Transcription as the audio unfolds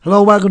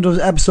Hello, welcome to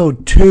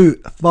episode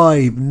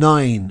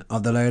 259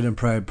 of the Loud and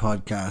Proud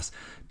podcast.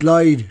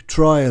 Glyde,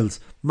 trials,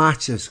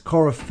 matches,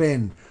 Cora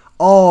Finn,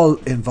 all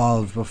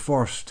involved, but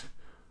first,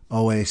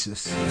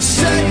 Oasis.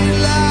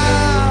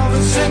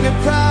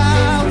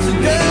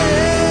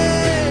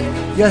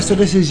 Yeah, so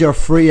this is your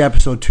free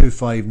episode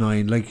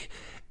 259.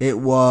 It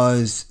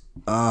was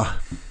a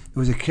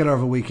killer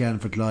of a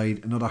weekend for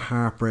Glyde, another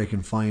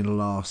heartbreaking final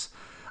loss.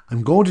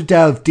 I'm going to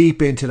delve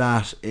deep into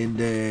that in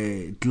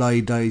the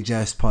Glyde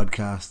Digest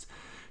podcast,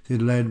 the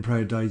Loud and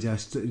Proud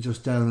Digest.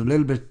 Just delve a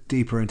little bit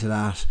deeper into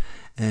that,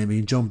 and you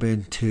can jump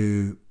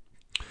into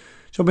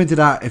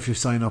that if you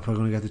sign up. I'm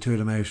going to get the two of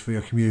them out for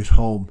your commute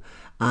home,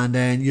 and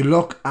then you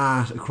look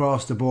at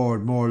across the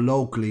board more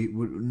locally,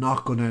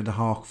 not going down to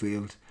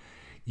Hawkfield.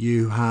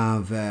 You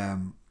have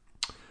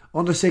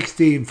under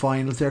 16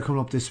 finals. They're coming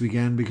up this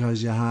weekend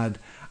because you had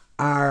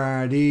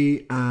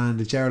RRD and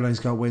the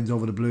Geraldines got wins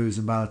over the Blues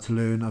in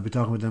Ballatoon. I'll be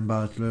talking with them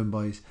Ballatoon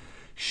boys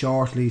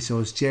shortly. So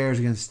it's Gers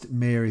against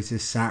Mary's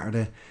this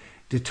Saturday.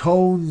 The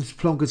Tones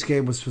Plunkett's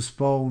game was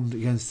postponed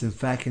against the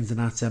Feckins in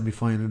that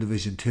semi-final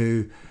Division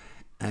 2.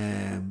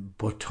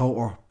 But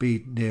Toter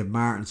beat Nave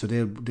Martin, so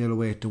they'll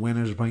await the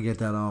winners. They'll probably get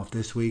that off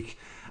this week.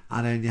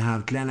 And then you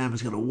have Glen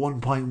Emma's got a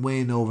 1-point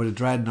win over the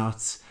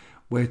Dreadnoughts,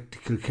 with the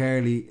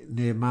Kilkerley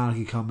Nave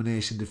Malachy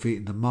combination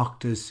defeating the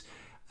Moctas.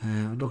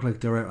 Look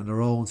like they're out on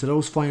their own. So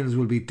those finals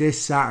will be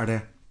this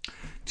Saturday.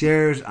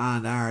 Gers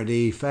and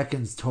RD.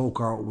 Feckins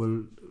Toker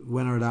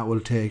winner of that will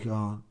take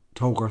on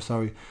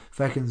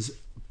Feckins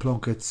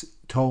Plunkett's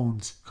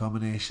Tones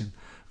combination.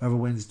 Whoever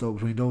wins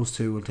between those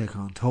two will take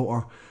on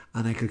Toter.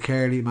 And then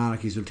Kilkerley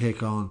Malachy's will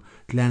take on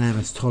Glen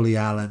Emma's Tully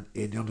Allen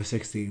in the under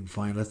 16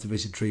 final. That's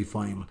Division 3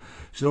 final.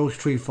 So those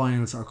three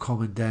finals are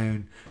coming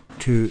down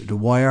to the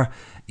wire.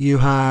 You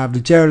have the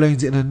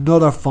Geraldines in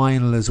another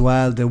final as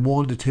well. The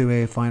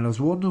 1-2A final. I was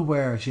wondering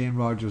where Shane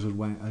Rogers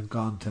had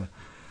gone to.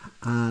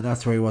 And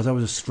that's where he was. That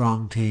was a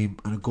strong team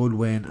and a good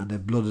win. And they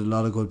blooded a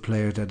lot of good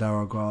players there.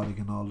 Darragh Grawley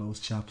and all those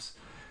chaps.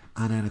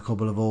 And then a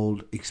couple of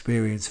old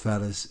experienced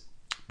fellas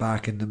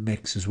back in the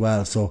mix as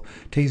well. So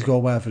things go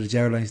well for the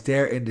Geraldines.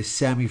 They're in the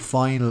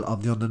semi-final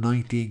of the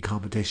under-19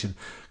 competition.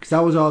 Because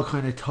that was all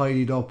kind of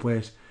tidied up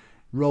with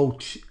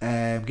Roach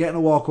getting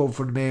a walkover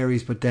for the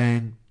Marys, but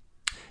then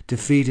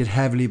defeated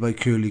heavily by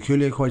Cooley.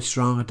 Cooley are quite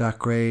strong at that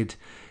grade.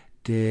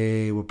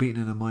 They were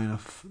beaten in a minor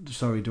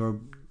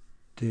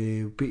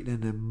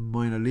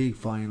league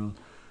final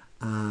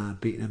and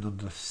beaten in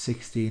under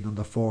 16,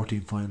 under 14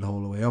 final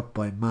all the way up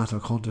by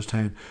Mattock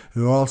Hunterstown,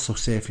 who are also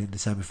safely in the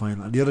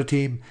semi-final. And the other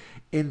team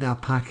in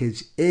that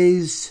package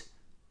is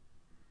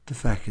the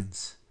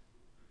Feckins.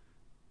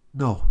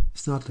 No,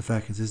 it's not the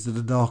Feckins, it's the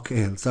Dundalk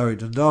Gales. Sorry,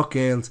 Dundalk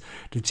Gales,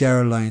 the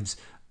Geraldines,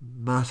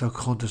 Mattock,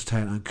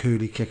 Hunterstown and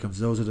Cooley Kickham's.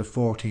 Those are the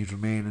 4 teams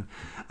remaining.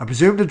 I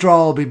presume the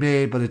draw will be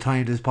made by the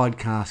time this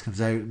podcast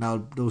comes out.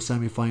 Now those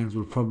semi-finals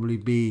will probably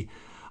be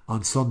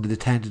on Sunday the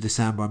 10th of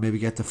December, or maybe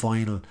get the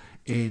final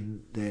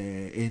in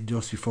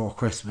just before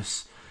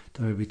Christmas.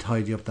 That will be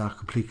tidy up that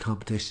complete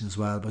competition as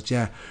well. But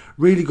yeah,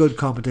 really good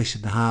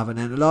competition to have. And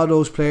then a lot of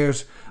those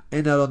players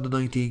in that under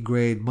 19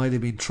 grade might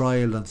have been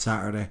trialled on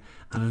Saturday,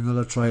 and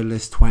another trial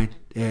this Thursday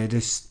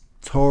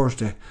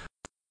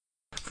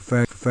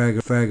for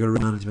Fergal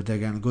management. They're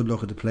getting a good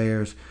look at the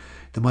players.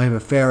 They might have a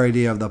fair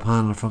idea of the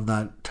panel from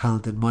that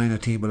talented minor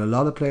team, but a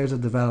lot of players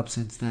have developed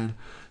since then.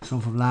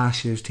 Some from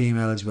last year's team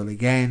eligible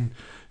again.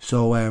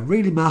 So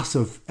really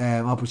massive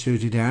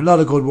opportunity there. And a lot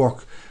of good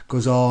work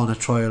goes on at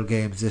trial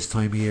games this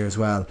time of year as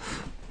well.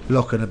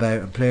 Looking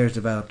about, and players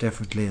develop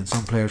differently, and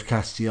some players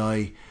catch the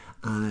eye.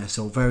 And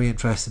so very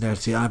interesting there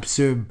to see. I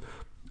presume,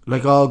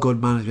 like all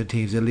good management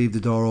teams, they'll leave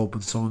the door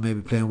open. Someone may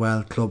be playing well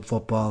in club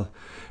football,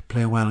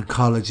 playing well in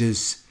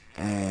colleges,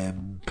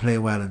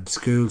 playing well in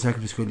school,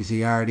 secondary school. You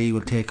see RD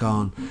will take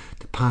on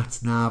the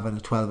Pats Navan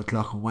at 12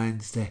 o'clock on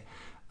Wednesday.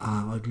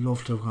 I'd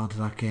love to have gone to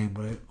that game,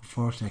 but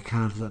unfortunately I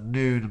can't. It's at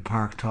noon in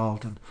Park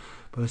Talton.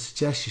 But I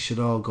suggest you should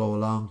all go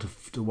along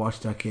to watch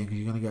that game, because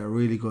you're going to get a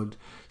really good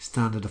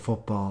standard of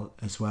football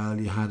as well.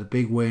 You had a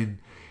big win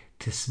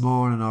this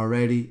morning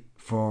already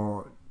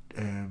for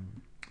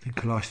in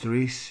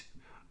Colosseries.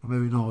 Or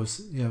maybe no,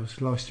 it was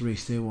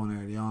Colosseries. They won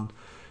early on.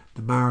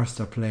 The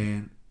Marist are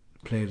played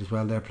as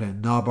well. They're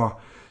playing Nobber.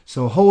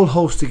 So a whole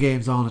host of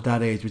games on at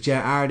that age. But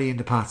yeah, RD and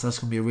the Pats, that's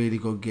going to be a really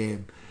good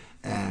game.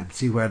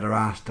 See where they're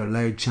at. They're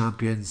loud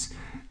champions.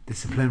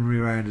 It's a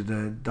preliminary round of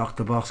the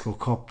Dr. Bosco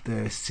Cup,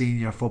 the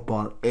Senior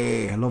Football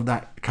A. I love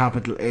that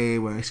capital A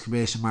with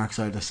exclamation marks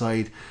either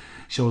side.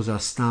 Shows a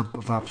stamp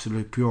of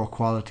absolute pure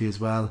quality as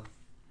well.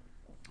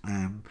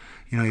 You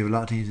have a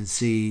lot of teams in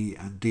C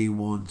and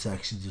D1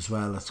 sections as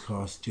well. That's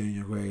across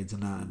junior grades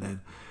and that, and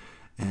then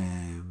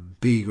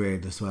B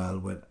grade as well,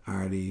 with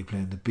RD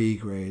playing the B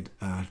grade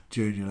at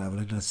junior level. I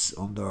think that's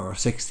under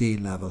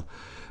 16 level.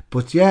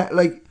 But yeah,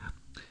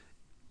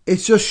 it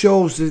just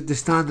shows the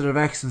standard of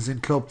excellence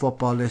in club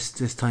football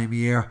this time of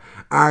year.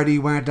 RD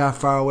weren't that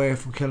far away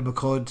from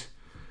Kilmacud.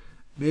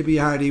 maybe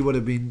Hardy would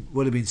have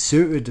been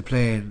suited to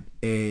playing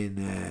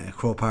in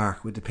Croke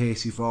Park with the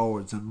pacey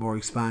forwards and more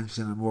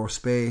expansion and more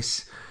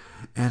space,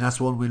 and that's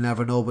one we'll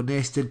never know. But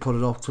Nace did put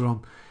it up to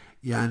them,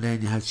 yeah. And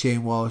then you had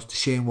Shane Walsh, the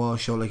Shane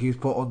Walsh show. Like, he was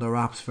put under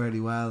wraps fairly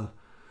well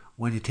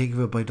when you think of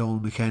it by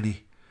Donald McKennie.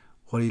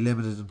 What he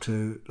limited them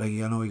to, like,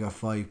 I know he got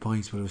 5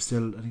 points, but it was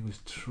still, I think it was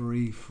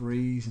 3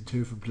 frees and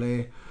 2 from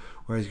play,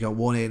 whereas he got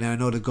 1-8. Now I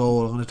know the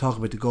goal, I'm going to talk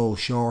about the goal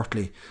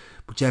shortly,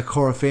 but yeah,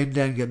 Corofin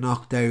then get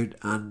knocked out,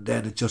 and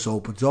then it just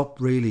opens up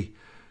really.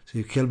 So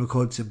you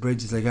Kilmacudds and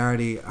Bridges like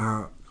Ardy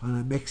are kind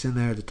of mixing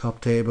there at the top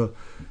table.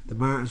 The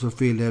Martins will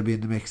feel they'll be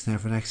in the mix there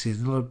for next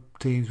season. Other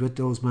teams with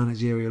those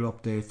managerial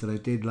updates that I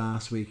did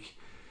last week,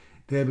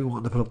 they'll be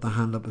wanting to put up their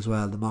hand up as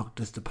well. The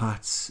Mocktas, the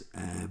Pats,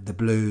 the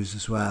Blues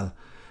as well.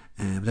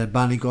 Then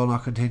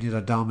Ballygunner continue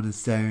their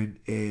dominance down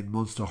in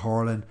Munster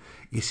hurling.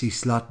 You see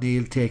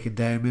Slotneil taken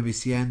down. Maybe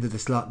it's the end of the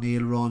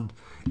Slotneil run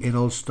in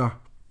Ulster,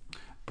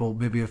 but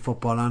maybe in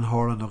football and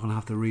hurling they're going to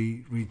have to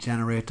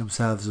regenerate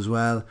themselves as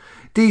well.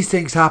 These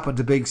things happen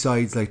to big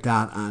sides like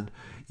that, and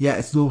yeah,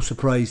 it's no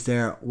surprise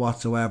there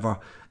whatsoever.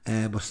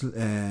 But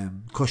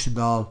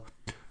Cushendall,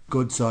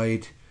 good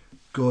side,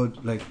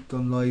 good. Like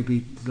Dunloy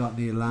beat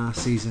Slotneil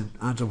last season.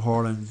 Antrim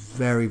hurling,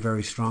 very,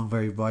 very strong,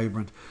 very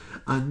vibrant,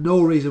 and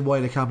no reason why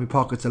there can't be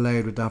pockets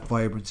allowed with that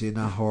vibrancy in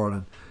that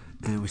hurling.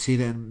 And we see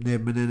that in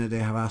Manina, they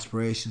have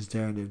aspirations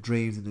there and they have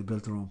dreams and they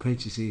built their own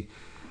pitch. You see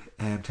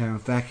Terran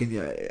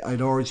Feckin,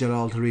 I'd urge you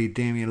all to read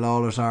Damien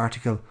Lawler's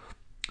article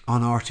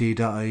on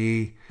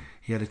RT.ie.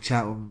 He had a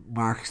chat with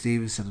Mark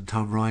Stevenson and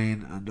Tom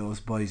Ryan and those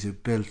boys who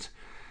built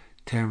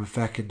Terran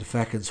Feckin, the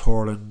Feckin's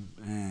hurling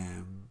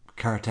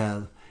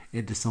cartel,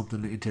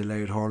 into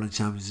loud hurling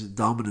champions,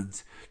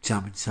 dominant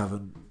champions,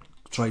 having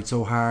tried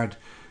so hard,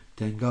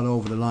 then got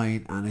over the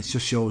line, and it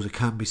just shows it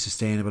can be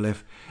sustainable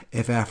if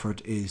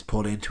effort is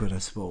put into it, I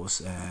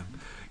suppose.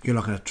 You're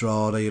looking at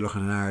Drogheda, you're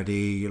looking at RD,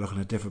 you're looking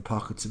at different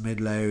pockets of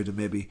Mid-Loud and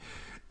maybe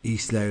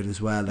East Loud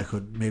as well that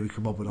could maybe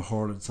come up with a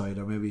hurling side,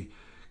 or maybe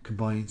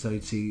combined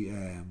side. See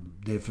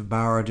Dave Van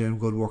Barra doing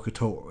good work at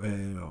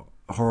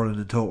hurling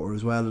and Toter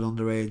as well at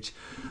underage,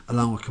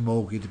 along with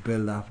Camogie, to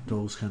build up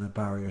those kind of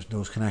barriers,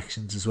 those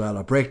connections as well,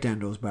 or break down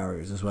those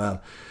barriers as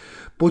well.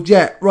 But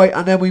yeah, right,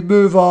 and then we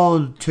move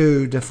on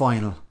to the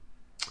final.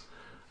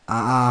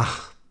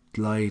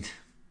 Glyde,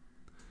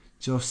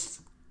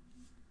 just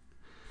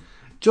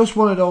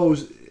one of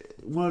those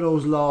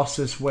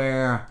losses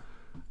where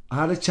I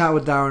had a chat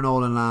with Darren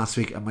Nolan last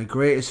week, and my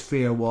greatest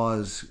fear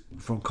was,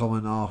 from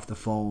coming off the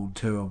phone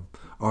to him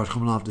or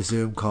coming off the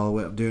Zoom call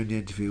with him doing the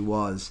interview,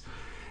 was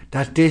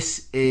that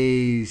this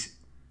is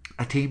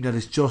a team that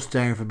is just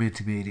down from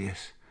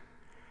intermediate,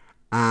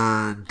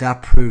 and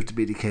that proved to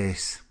be the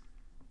case.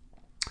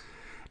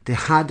 They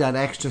had that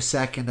extra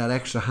second, that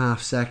extra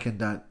half second,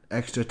 that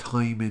extra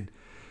timing,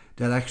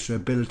 that extra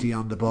ability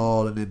on the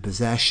ball and in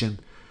possession,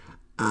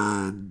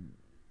 and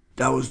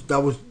that was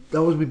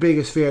my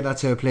biggest fear.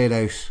 That's how it played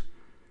out.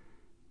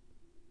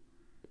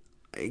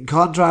 In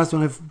contrast,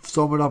 when I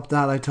summed up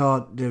that, I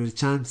thought there was a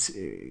chance.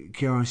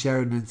 Kieran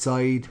Sheridan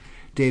inside,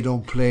 they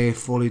don't play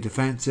fully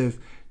defensive,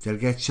 they'll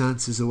get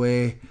chances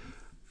away,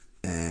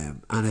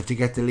 and if they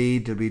get the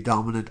lead, they'll be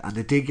dominant, and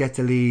they did get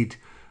the lead.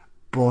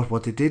 But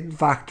what they didn't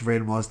factor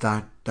in was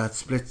that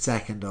split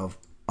second of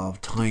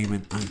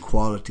timing and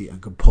quality and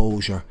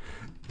composure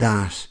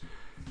that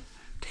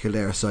the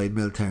Kildare side,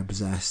 Milltown,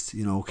 possessed.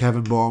 You know,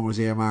 Kevin Bourne was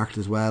earmarked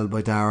as well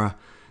by Dara,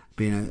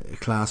 being a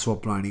class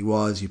footballer,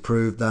 and he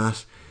proved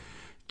that.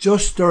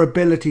 Just their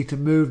ability to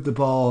move the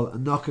ball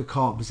and not get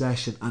caught in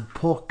possession and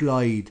put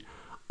Glyde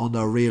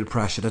under real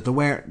pressure that they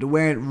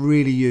weren't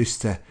really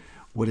used to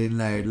within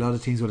Loud. A lot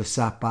of teams would have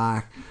sat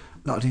back,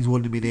 a lot of teams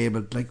wouldn't have been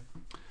able, like,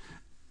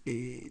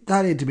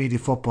 that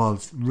intermediate football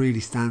really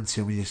stands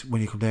to you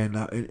when you come down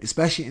that,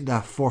 especially in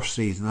that first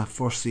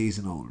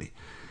season only.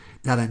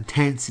 That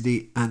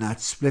intensity and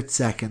that split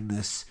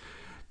secondness,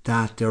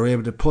 that they're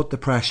able to put the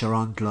pressure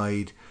on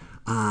Glyde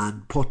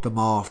and put them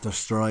off their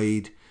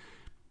stride,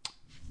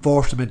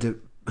 force them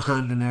into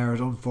handling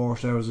errors,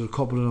 unforced errors, a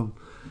couple of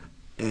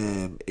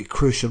them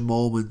crucial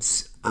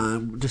moments.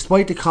 And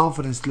despite the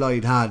confidence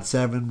Glyde had,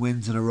 7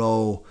 wins in a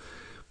row,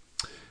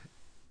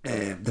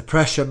 the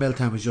pressure at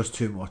Milltown was just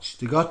too much.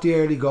 They got the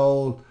early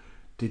goal,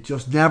 they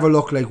just never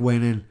looked like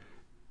winning.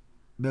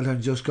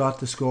 Milltown just got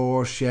the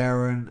score.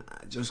 Sharon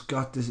just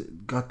got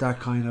that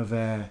kind of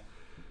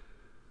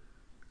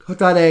got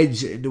that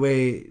edge in the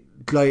way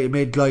Glyde, it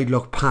made Glyde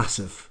look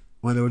passive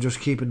when they were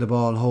just keeping the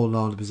ball and holding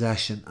on to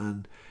possession,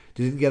 and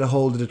they didn't get a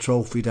hold of the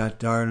trophy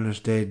that the Irelanders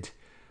did,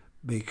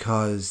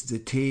 because the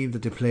team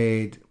that they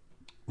played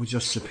was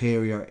just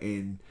superior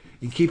in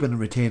keeping them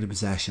retaining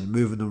possession,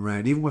 moving them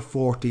around. Even with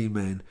 14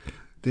 men,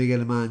 they get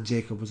a man,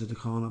 Jacob was at the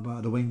corner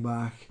back, the wing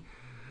back.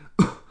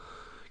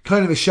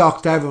 Kind of a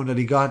shock to everyone that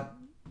he got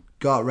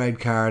red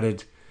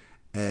carded.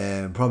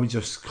 Probably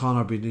just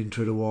Connor being in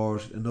through the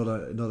ward,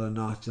 another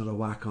notch, another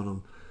whack on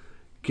him.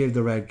 Give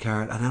the red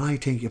card, and then I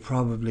think it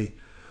probably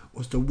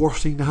was the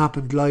worst thing to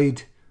happen.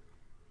 Glyde,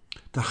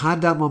 they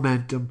had that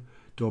momentum,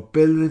 they were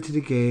building into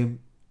the game.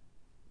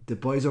 the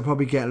boys are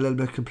probably getting a little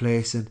bit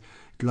complacent.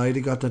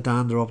 Glyde got the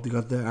dander up, they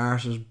got the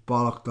arses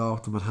bollocked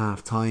off them at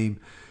half time.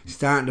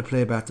 Starting to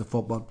play better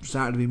football,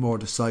 starting to be more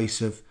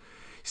decisive,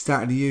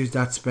 starting to use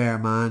that spare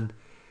man.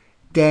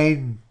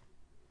 Then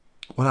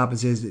what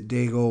happens is that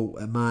they go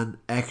a man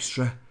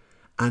extra,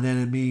 and then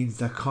it means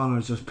that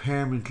Connor's just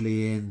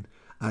permanently in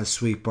as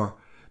sweeper.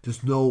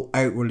 There's no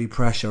outwardly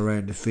pressure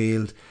around the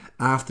field.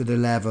 After the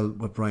level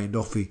with Brian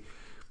Duffy,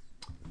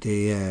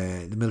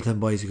 the Milton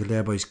boys, the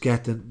Kildare boys,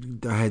 get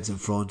their heads in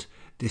front.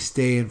 They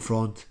stay in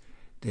front.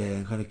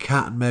 They kind of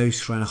cat and mouse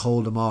trying to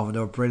hold them off, and they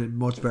were brilliant,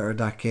 much better at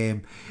that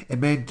game. It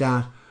meant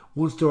that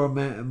once they were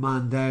a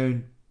man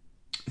down,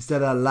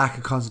 instead of that lack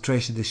of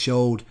concentration they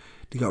showed,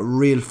 they got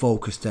real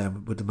focused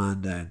then with the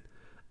man down,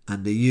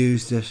 and they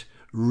used it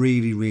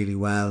really, really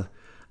well.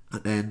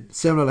 And then,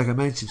 similar like I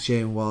mentioned,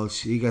 Shane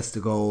Walsh, he gets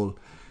the goal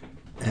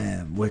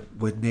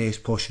with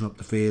Nate pushing up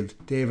the field.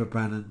 David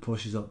Brennan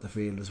pushes up the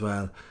field as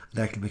well.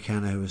 Declan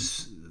McKenna, who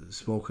was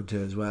spoken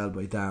to as well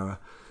by Dara,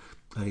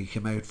 he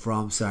came out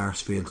from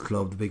Sarsfield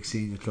Club, the big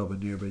senior club in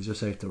Newbury,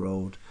 just out the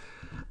road,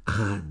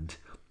 and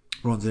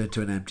runs it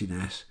into an empty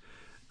net.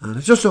 And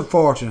it's just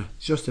unfortunate.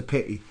 It's just a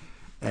pity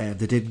they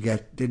didn't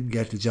get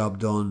the job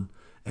done,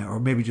 or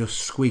maybe just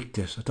squeaked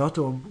it. I thought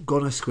they were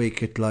going to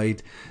squeak it,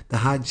 Glyde. They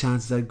had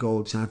chances, they had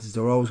goal chances.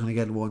 They were always going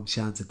to get one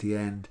chance at the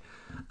end,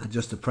 and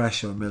just the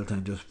pressure on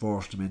Milton just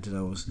forced them into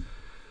those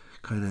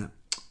kind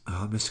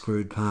of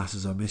miscrewed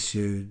passes or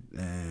misused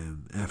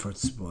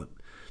efforts. But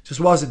just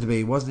wasn't to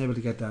be. Wasn't able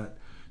to get that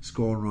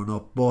score and run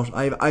up. But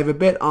I've a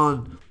bit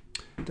on.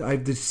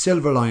 I've the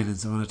silver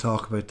linings. I want to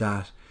talk about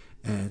that.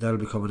 That'll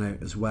be coming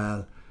out as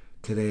well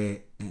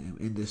today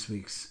in this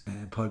week's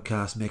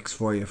podcast mix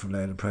for you from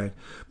Loud and Proud.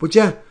 But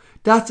yeah,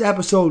 that's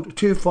episode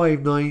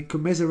 259.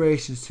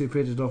 Commiserations to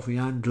Peter Duffy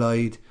and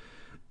Glyde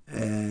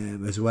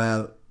as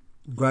well.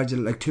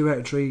 Gradually, like 2 out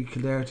of 3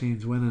 Kildare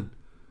teams winning.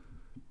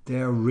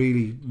 They're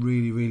really,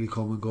 really, really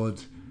coming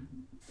good.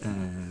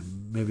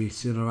 Maybe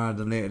sooner rather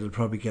than later they'll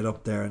probably get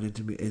up there and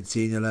in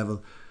senior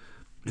level,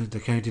 into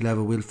county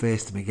level. We'll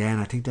face them again.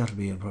 I think that'll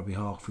be in probably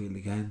Hawkfield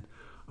again,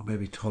 or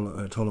maybe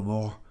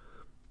Tullamore.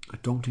 I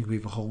don't think we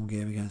have a home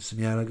game against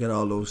them. Yeah, I'll get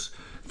all those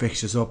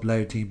fixtures up.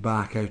 Loud team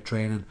back out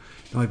training.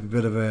 There might be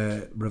a bit of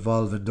a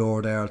revolving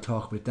door there. I'll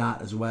talk about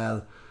that as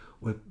well,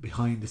 with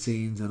behind the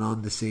scenes and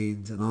on the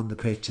scenes and on the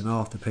pitch and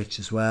off the pitch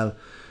as well.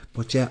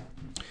 But yeah,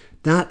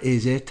 that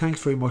is it.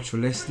 Thanks very much for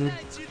listening,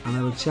 and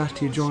I will chat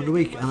to you during the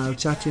week, and I will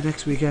chat to you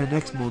next weekend,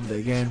 next Monday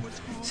again,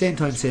 same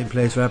time, same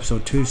place, for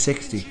episode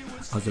 260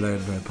 of the Loud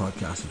and Proud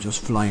podcast. I'm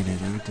just flying in,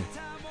 aren't they?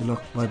 Good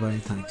luck, bye bye,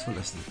 thanks for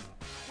listening.